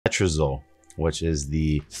letrozole, which is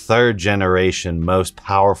the 3rd generation most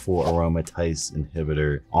powerful aromatase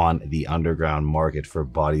inhibitor on the underground market for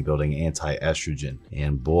bodybuilding anti-estrogen.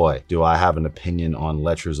 And boy, do I have an opinion on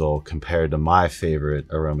letrozole compared to my favorite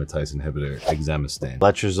aromatase inhibitor, exemestane.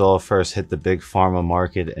 Letrozole first hit the big pharma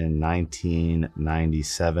market in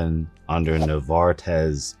 1997 under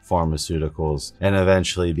Novartis Pharmaceuticals, and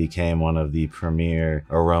eventually became one of the premier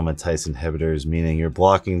aromatase inhibitors, meaning you're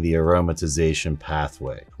blocking the aromatization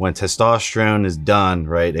pathway. When testosterone is done,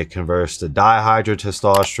 right, it converts to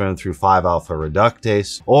dihydrotestosterone through 5-alpha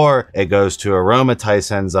reductase, or it goes to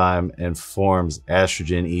aromatase enzyme and forms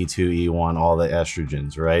estrogen, E2, E1, all the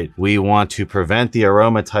estrogens, right? We want to prevent the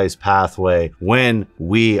aromatase pathway when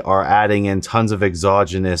we are adding in tons of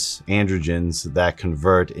exogenous androgens that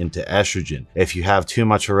convert into estrogen. If you have too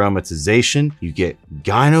much aromatization, you get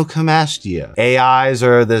gynecomastia. AIs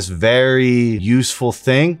are this very useful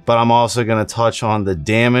thing, but I'm also going to touch on the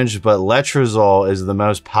damage, but letrozole is the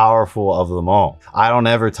most powerful of them all. I don't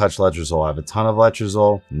ever touch letrozole. I have a ton of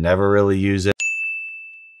letrozole, never really use it.